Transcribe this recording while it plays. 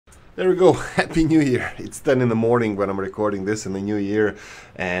There we go. Happy New Year. It's 10 in the morning when I'm recording this in the new year,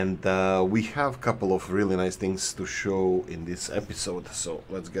 and we have a couple of really nice things to show in this episode, so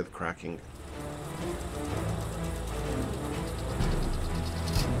let's get cracking.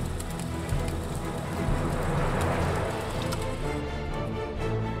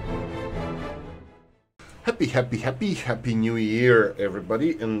 Happy New Year,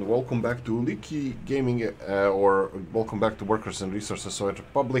 everybody, and welcome back to Oolykee Gaming, or welcome back to Workers and Resources Soviet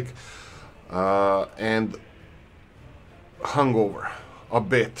Republic, and hungover, a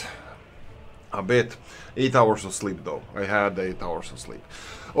bit, 8 hours of sleep though, I had 8 hours of sleep.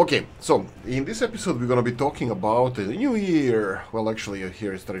 Okay, so in this episode we're gonna be talking about the new year. Well, actually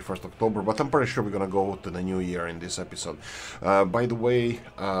here is 31st October, but I'm pretty sure we're gonna go to the new year in this episode. By the way,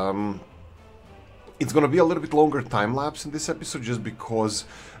 it's going to be a little bit longer time-lapse in this episode just because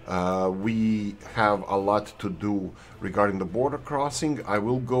we have a lot to do regarding the border crossing. I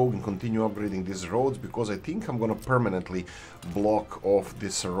will go and continue upgrading these roads because I think I'm going to permanently block off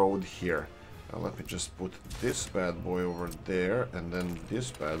this road here. Let me just put this bad boy over there and then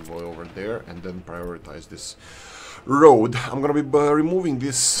this bad boy over there and then prioritize this road. I'm gonna be removing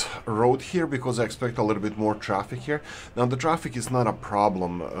this road here because I expect a little bit more traffic here. Now the traffic is not a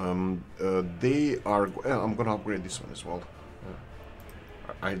problem. They are. I'm gonna upgrade this one as well.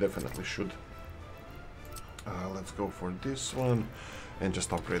 I definitely should. Let's go for this one and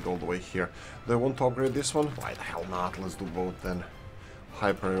just upgrade all the way here. Do I want to upgrade this one? Why the hell not? Let's do both then.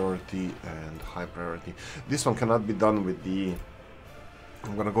 High priority and high priority. This one cannot be done with the.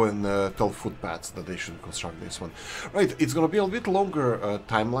 I'm gonna go and tell footpaths that they should construct this one. Right, it's gonna be a bit longer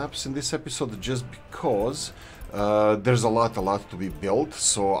time-lapse in this episode just because there's a lot to be built,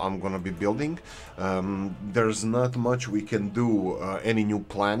 so I'm gonna be building. There's not much we can do, any new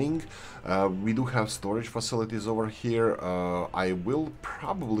planning. We do have storage facilities over here. I will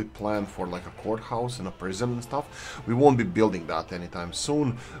probably plan for like a courthouse and a prison and stuff. We won't be building that anytime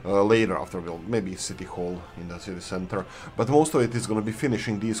soon. Later after we'll maybe city hall in the city center, but most of it is going to be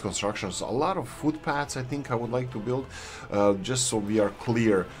finishing these constructions. A lot of footpaths I think I would like to build, just so we are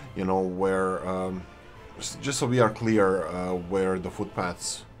clear, you know, where just so we are clear where the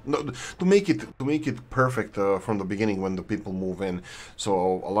footpaths. No, to make it perfect from the beginning when the people move in.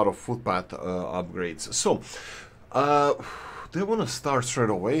 So a lot of footpath upgrades. So they want to start straight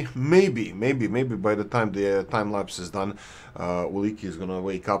away. Maybe by the time the time lapse is done, Oolykee is gonna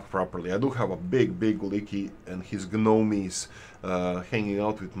wake up properly. I do have a big Oolykee and his gnomies hanging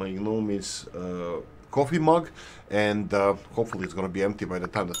out with my gnomies coffee mug, and hopefully it's gonna be empty by the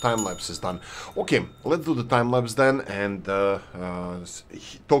time the time lapse is done. Okay, let's do the time lapse then, and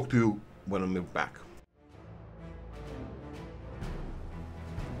talk to you when I move back.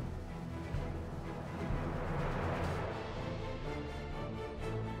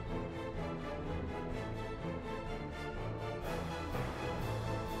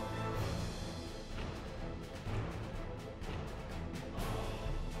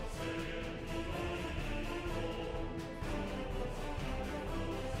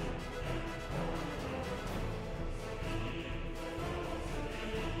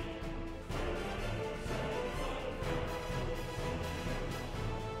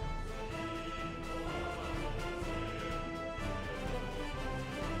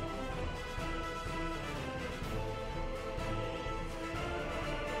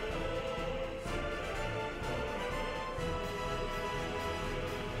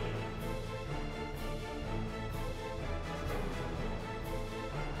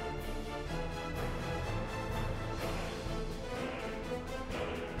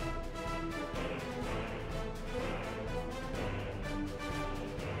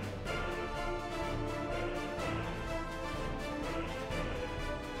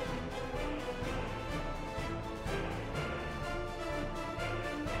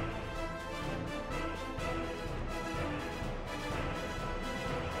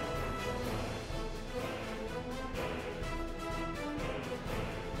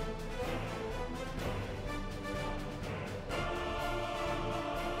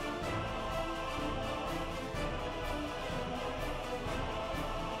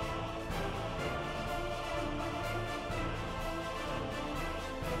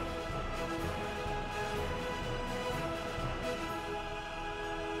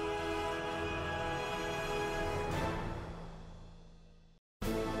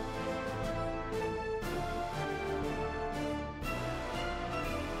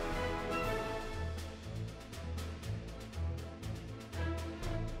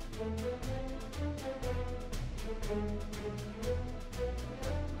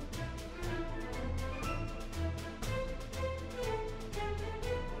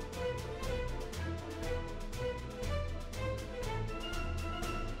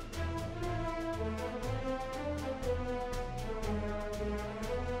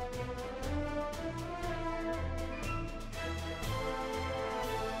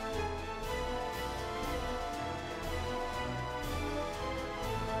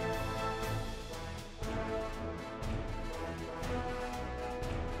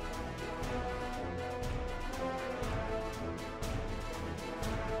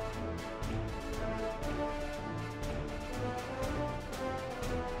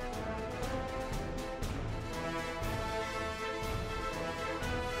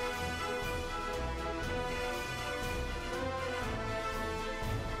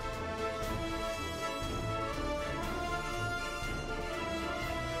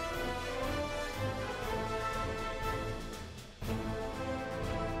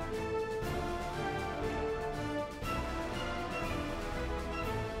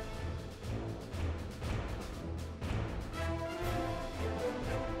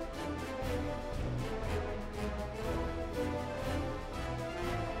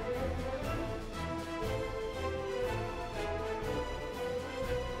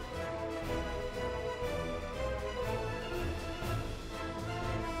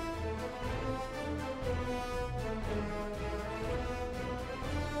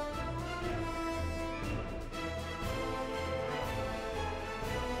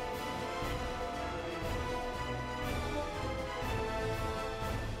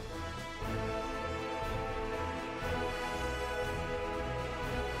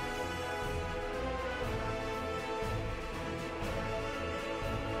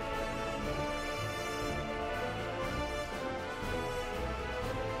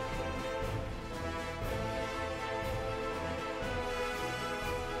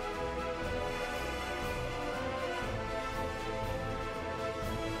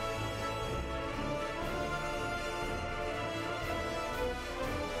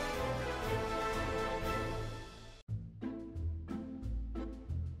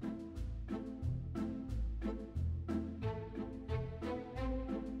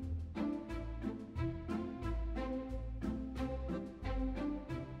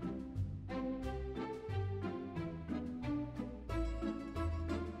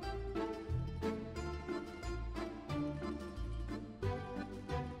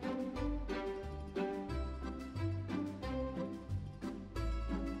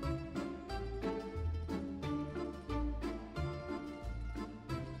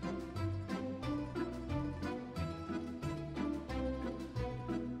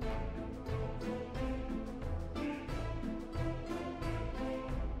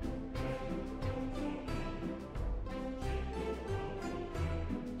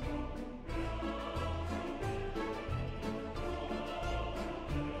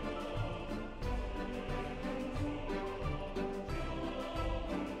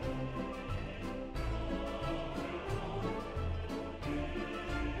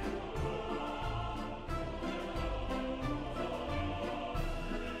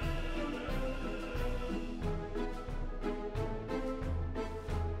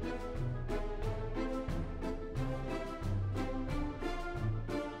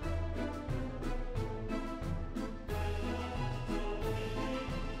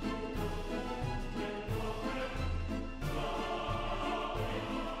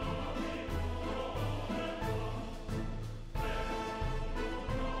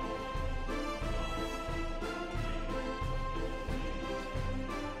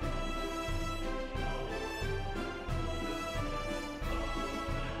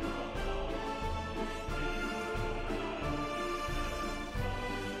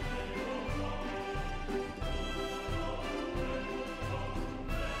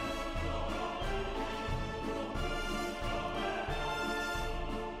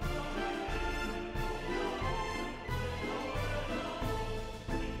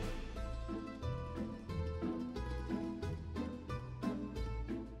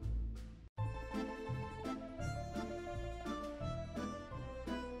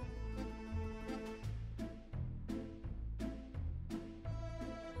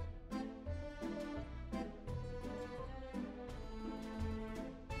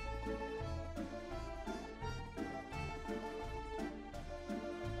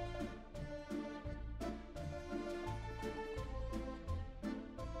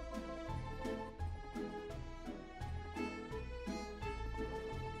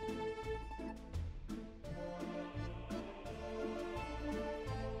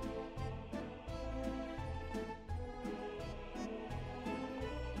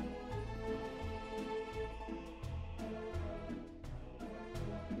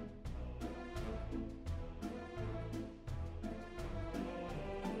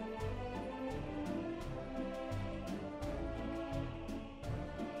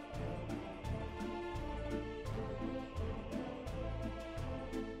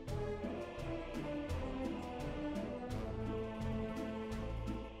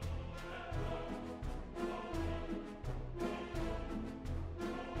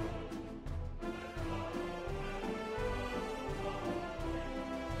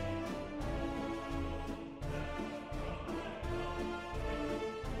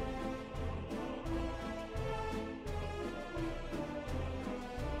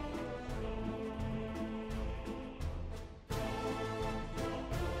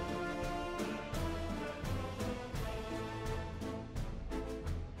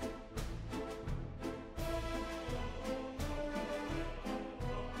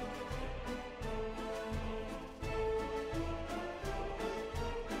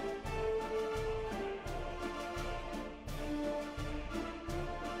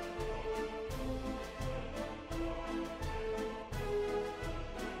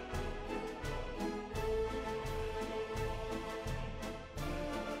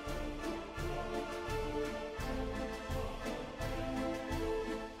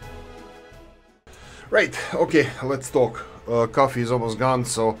 Right, okay, let's talk. Coffee is almost gone,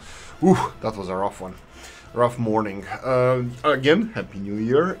 so that was a rough one. Rough morning. Again, Happy New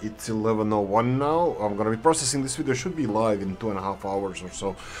Year. It's 11:01 now. I'm gonna be processing this video. It should be live in 2.5 hours or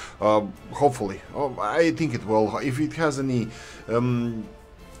so. Hopefully. I think it will. If it has any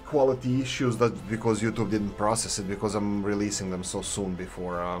quality issues, that's because YouTube didn't process it, because I'm releasing them so soon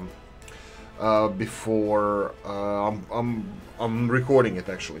before I'm recording it,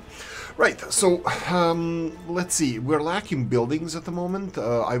 actually. Right, so let's see. We're lacking buildings at the moment.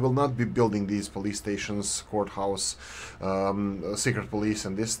 I will not be building these police stations, courthouse, secret police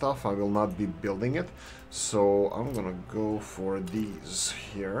and this stuff. I will not be building it. So I'm gonna go for these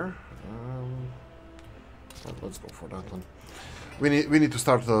here. Let's go for that one. We need to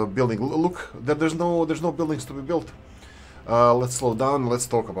start building. Look, there's no buildings to be built. Let's slow down. Let's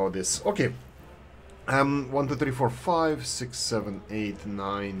talk about this. Okay. 1, 2, 3, 4, 5, 6, 7, 8,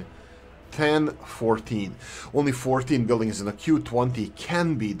 9, 10, 14. Only 14 buildings in a queue. 20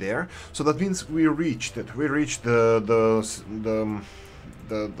 can be there. So that means we reached it. We reached the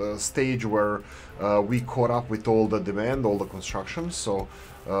stage where we caught up with all the demand, all the construction. So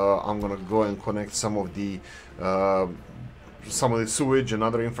I'm gonna go and connect some of the sewage and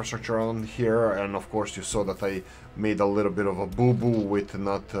other infrastructure around here. And of course, you saw that I made a little bit of a boo-boo with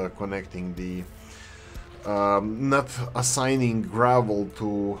not connecting the not assigning gravel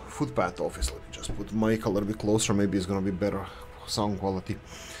to footpath office. Let me just put mic a little bit closer, maybe it's gonna be better sound quality.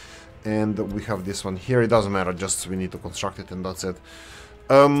 And we have this one here. It doesn't matter, just we need to construct it and that's it.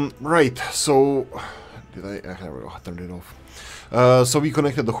 Right, so did I turned it off. So we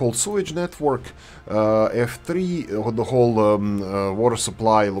connected the whole sewage network, F3, the whole water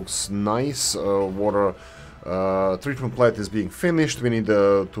supply looks nice. Water treatment plant is being finished. We need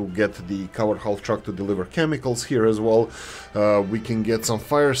to get the covered hull truck to deliver chemicals here as well. We can get some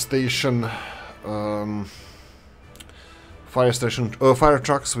fire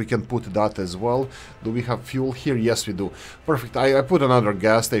trucks. We can put that as well. Do we have fuel here? Yes, we do. Perfect. I put another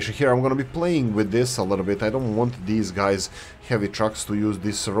gas station here. I'm gonna be playing with this a little bit. I don't want these guys, heavy trucks, to use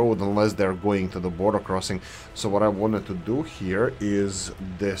this road unless they're going to the border crossing. So what I wanted to do here is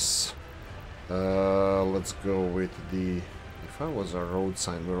this. Let's go with the, if I was a road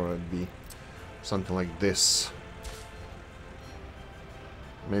sign, where would it be? Something like this.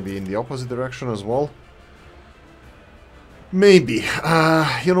 Maybe in the opposite direction as well. Maybe.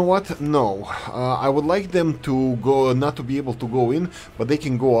 You know what? No. I would like them to go, not to be able to go in, but they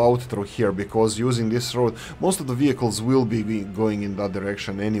can go out through here, because using this road, most of the vehicles will be going in that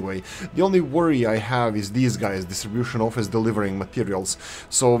direction anyway. The only worry I have is these guys, distribution office, delivering materials.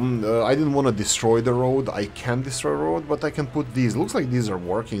 So I didn't want to destroy the road. I can destroy the road, but I can put these. Looks like these are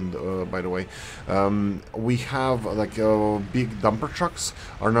working, by the way. We have like big dumper trucks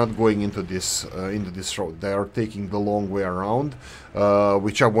are not going into this road. They are taking the long way around.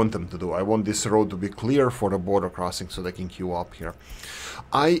 Which I want them to do. I want this road to be clear for the border crossing so they can queue up here.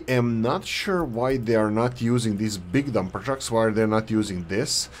 I am not sure why they are not using these big dumper trucks, why they're not using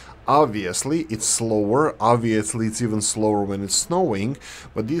this. Obviously, it's slower. Obviously, it's even slower when it's snowing.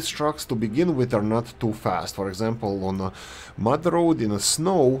 But these trucks, to begin with, are not too fast. For example, on a mud road in the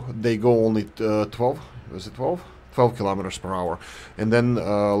snow, they go only 12. Is it 12? 12 kilometers per hour. And then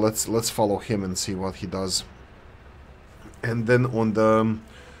let's follow him and see what he does. And then on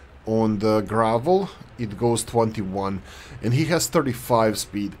the gravel it goes 21, and he has 35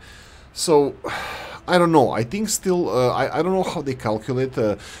 speed. So I don't know. I think still I don't know how they calculate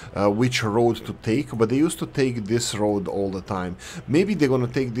which road to take, but they used to take this road all the time. Maybe they're gonna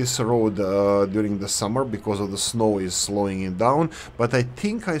take this road during the summer because of the snow is slowing it down. But I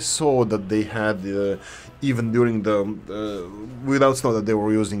think I saw that they had even during the without snow that they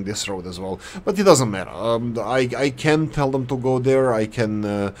were using this road as well. But it doesn't matter. I can tell them to go there. I can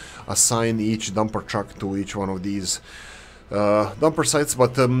assign each dumper truck to each one of these dumper sites,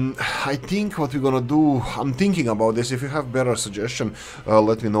 but I think what we're gonna do, I'm thinking about this. If you have better suggestion,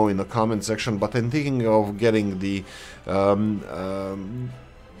 let me know in the comment section. But I'm thinking of getting the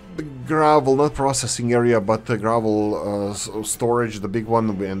gravel, not processing area, but the gravel storage, the big one,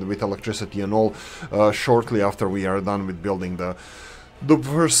 and with electricity and all, shortly after we are done with building the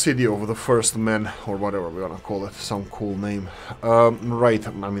first city of the first men, or whatever we're gonna call it, some cool name. Right,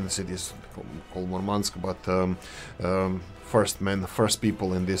 I mean the city is called Murmansk, but first men, first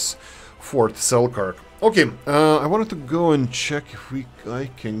people in this Fort Selkirk. Okay, I wanted to go and check if I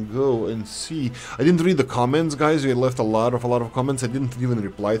can go and see. I didn't read the comments, guys. You left a lot of comments. I didn't even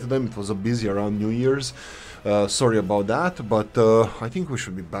reply to them. It was a busy around New Year's. Sorry about that, but I think we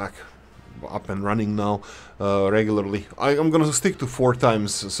should be back up and running now regularly. I'm gonna stick to 4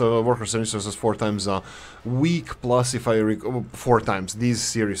 times, so workers and resources 4 times a week, plus if I 4 times. These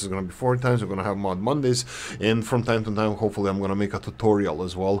series is gonna be 4 times. We're gonna have Mod Mondays, and from time to time, hopefully, I'm gonna make a tutorial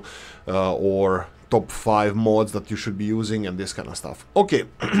as well, or top 5 mods that you should be using and this kind of stuff. Okay,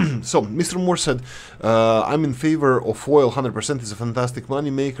 so Mr. Moore said, I'm in favor of oil 100%. It's a fantastic money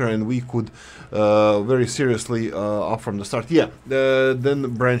maker, and we could very seriously up from the start. Yeah,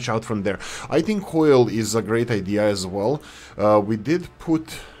 then branch out from there. I think oil is a great idea as well. We did put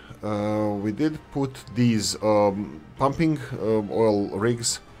these pumping oil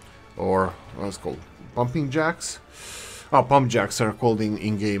rigs, or what's called pumping jacks. Pump jacks are called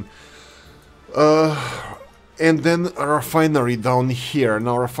in game. And then a refinery down here.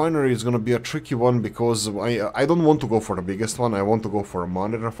 Now refinery is gonna be a tricky one because I don't want to go for the biggest one. I want to go for a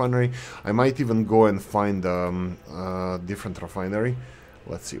modded refinery. I might even go and find a different refinery.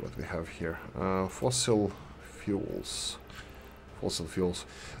 Let's see what we have here. Fossil fuels.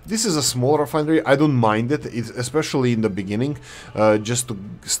 This is a small refinery. I don't mind it, especially in the beginning, just to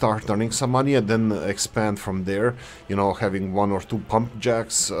start earning some money and then expand from there. You know, having 1 or 2 pump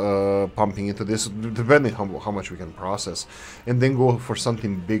jacks pumping into this, depending how much we can process, and then go for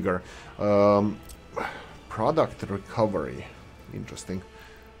something bigger. Product recovery, interesting.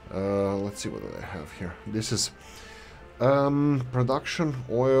 Let's see what I have here. This is production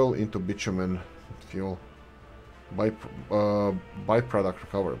oil into bitumen fuel. Byproduct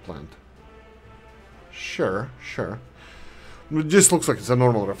recovery plant. Sure. It just looks like it's a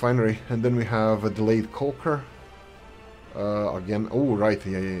normal refinery. And then we have a delayed coker. Again, oh right,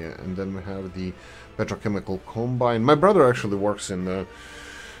 yeah. And then we have the petrochemical combine. My brother actually works in the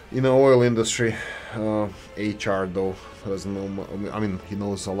oil industry. HR though doesn't know. I mean, he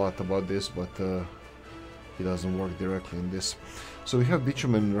knows a lot about this, but he doesn't work directly in this. So we have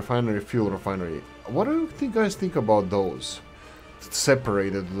bitumen refinery, fuel refinery. What do you guys think about those?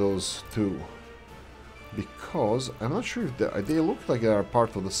 Separated those two. Because I'm not sure if they look like they are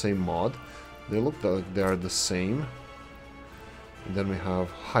part of the same mod. They look like they are the same. And then we have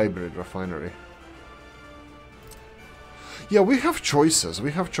hybrid refinery. Yeah, we have choices.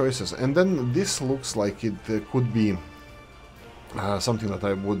 And then this looks like it could be something that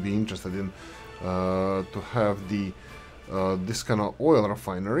I would be interested in, to have the this kind of oil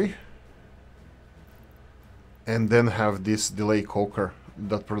refinery, and then have this delay coker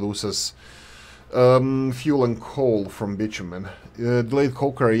that produces fuel and coal from bitumen. Delayed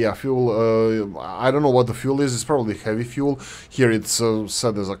coker, yeah, fuel, I don't know what the fuel is. It's probably heavy fuel. Here it's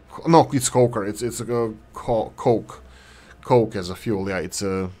said as a, no, it's coker. It's a coke as a fuel. Yeah, it's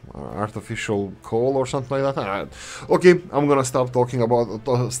a artificial coal or something like that. Okay, I'm gonna stop talking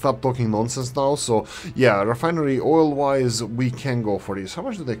nonsense now. So yeah, refinery oil wise, we can go for this. How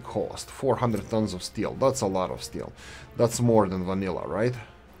much do they cost? 400 tons of steel. That's a lot of steel. That's more than vanilla, right?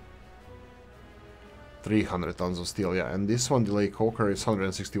 300 tons of steel, yeah. And this one, delay coker, is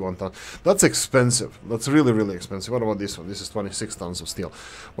 161 tons. That's expensive. That's really, really expensive. What about this one? This is 26 tons of steel.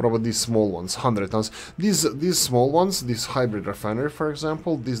 What about these small ones? 100 tons. These small ones, this hybrid refinery, for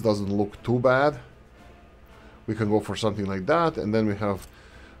example, this doesn't look too bad. We can go for something like that. And then we have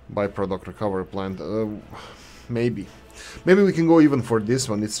byproduct recovery plant. Maybe we can go even for this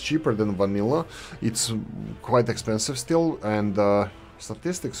one. It's cheaper than vanilla. It's quite expensive still. And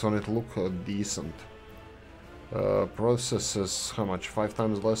statistics on it look decent. Processes, how much? 5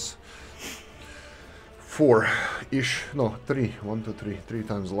 times less? 4-ish, no, 3, 1, 2, 3, 3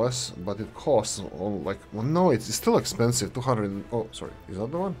 times less, but it costs like, well, no, it's still expensive, 200, oh, sorry, is that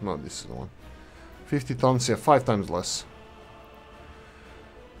the one? No, this is the one. 50 tons, yeah, 5 times less.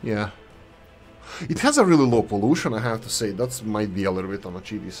 Yeah. It has a really low pollution, I have to say. That might be a little bit on the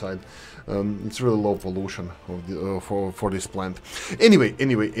cheaty side. It's really low pollution of the, for this plant. Anyway,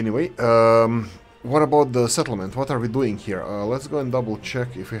 what about the settlement? What are we doing here? Let's go and double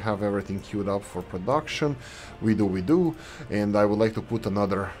check if we have everything queued up for production. We do. And I would like to put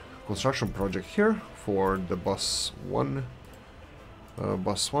another construction project here for the bus 1.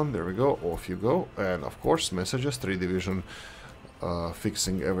 Bus 1, there we go. Off you go. And of course, messages, 3 division,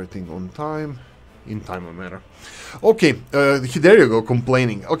 fixing everything on time. In time or matter. Okay, there you go,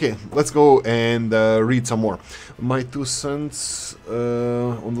 complaining. Okay, let's go and read some more. My 2 cents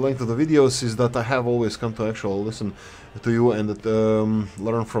on the length of the videos is that I have always come to actually listen to you and that,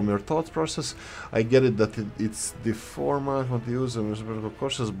 learn from your thought process. I get it that it's the format I want to use in specific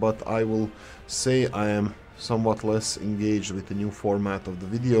courses, but I will say I am somewhat less engaged with the new format of the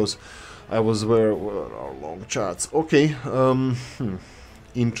videos. I was where our long chats. Okay,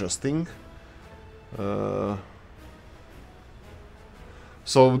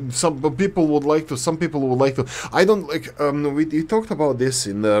 So some people would like to. Some people would like to. I don't like. We talked about this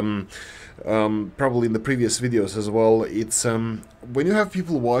in probably in the previous videos as well. It's when you have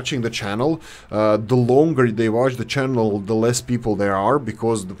people watching the channel, the longer they watch the channel, the less people there are,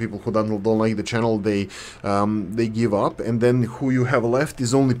 because the people who don't like the channel, they give up, and then who you have left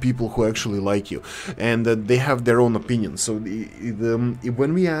is only people who actually like you, and they have their own opinions. So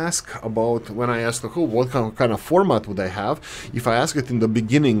when we ask about, when I ask what kind of format would I have, if I ask it in the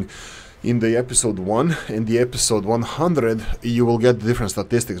beginning, in the episode 1 and the episode 100, you will get different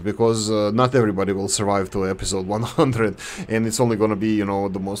statistics, because not everybody will survive to episode 100, and it's only gonna be, you know,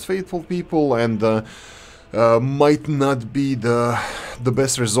 the most faithful people, and might not be the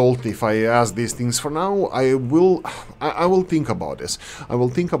best result if I ask these things. For now, I will think about this. I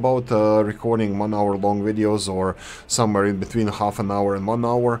will think about recording 1 hour long videos, or somewhere in between half an hour and 1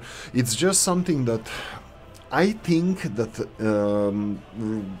 hour. It's just something that I think that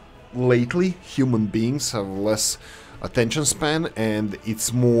lately human beings have less attention span, and it's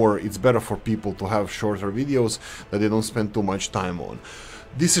better for people to have shorter videos that they don't spend too much time on.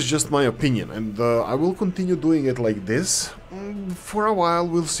 This is just my opinion, and I will continue doing it like this for a while.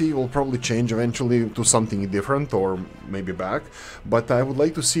 We'll see. We'll probably change eventually to something different, or maybe back, but I would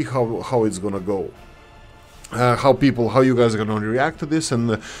like to see how it's gonna go. How you guys are gonna react to this,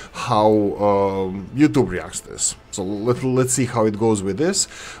 and how YouTube reacts to this. So let's see how it goes with this.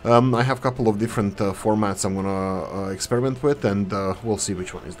 I have a couple of different formats I'm gonna experiment with, and we'll see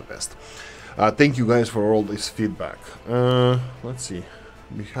which one is the best. Thank you guys for all this feedback. Let's see.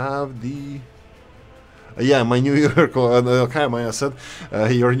 We have the yeah, my New Year. Okay, Maya said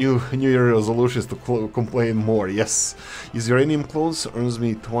your New Year resolution is to complain more. Yes. Is uranium close? Earns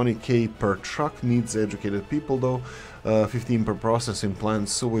me 20k per truck. Needs educated people though. 15 per processing plant.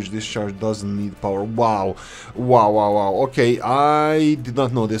 Sewage discharge doesn't need power. Wow. Okay, I did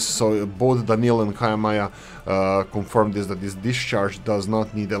not know this. So both Daniel and Kayamaya confirmed this, that this discharge does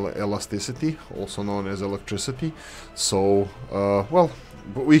not need elasticity, also known as electricity. So well,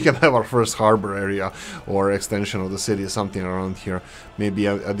 we can have our first harbor area or extension of the city, something around here. Maybe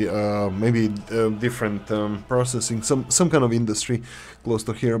different processing, some kind of industry close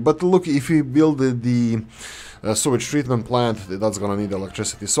to here. But look, if we build the sewage treatment plant, that's gonna need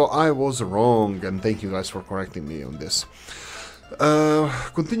electricity. So I was wrong, and thank you guys for correcting me on this.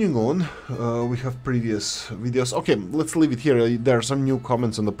 Continuing on, we have previous videos. Okay, let's leave it here. There are some new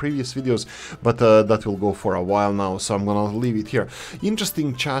comments on the previous videos, but that will go for a while now, so I'm gonna leave it here.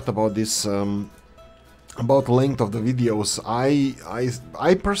 Interesting chat about this, about length of the videos.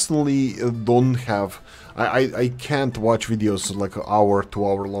 I personally don't have, I can't watch videos like hour, 2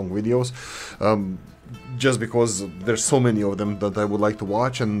 hour long videos. Just because there's so many of them that I would like to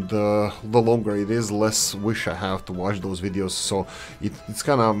watch, and the longer it is, less wish I have to watch those videos. So it's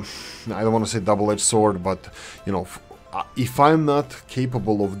kind of, I don't want to say double-edged sword, but you know, if I'm not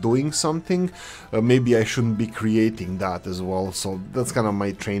capable of doing something, maybe I shouldn't be creating that as well. So that's kind of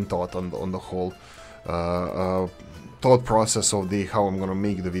my train thought on the whole thought process of how I'm gonna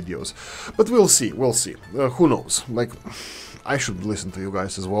make the videos. But we'll see. Who knows? Like, I should listen to you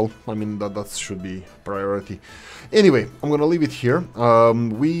guys as well. I mean, that should be priority. Anyway, I'm gonna leave it here.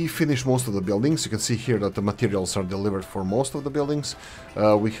 We finished most of the buildings. You can see here that the materials are delivered for most of the buildings.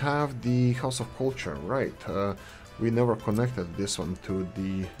 We have the House of Culture, right? We never connected this one to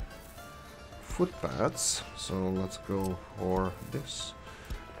the footpaths, so let's go for this,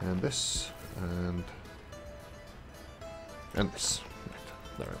 and this, and this. Right,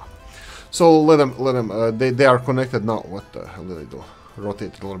 there we go. So let them. They are connected now. What the hell did I do?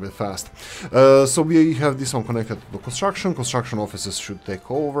 Rotate it a little bit fast. So we have this one connected to the construction. Construction offices should take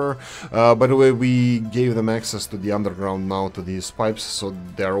over. By the way, we gave them access to the underground now, to these pipes, so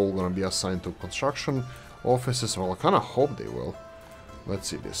they're all gonna be assigned to construction offices. Well, I kind of hope they will. Let's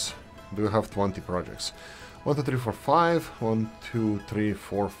see this. Do we have 20 projects? 1, 2, 3, 4, 5. 1, 2, 3,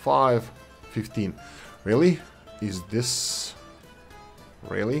 4, 5. 15. Really? Is this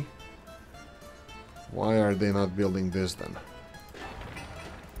really? Why are they not building this then?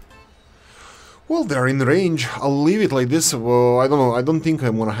 Well, they're in range. I'll leave it like this. I don't know. I don't think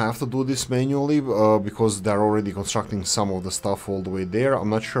I'm gonna have to do this manually because they're already constructing some of the stuff all the way there. I'm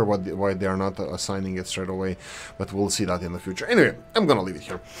not sure why they are not assigning it straight away, but we'll see that in the future. Anyway, I'm gonna leave it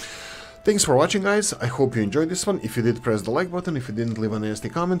here. Thanks for watching, guys. I hope you enjoyed this one. If you did, press the like button. If you didn't, leave a nasty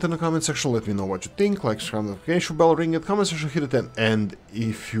comment in the comment section. Let me know what you think. Like, subscribe, notification bell, ring it, comment section, hit it, and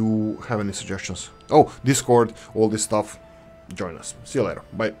if you have any suggestions. Oh, Discord, all this stuff, join us. See you later.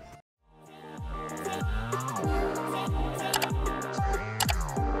 Bye.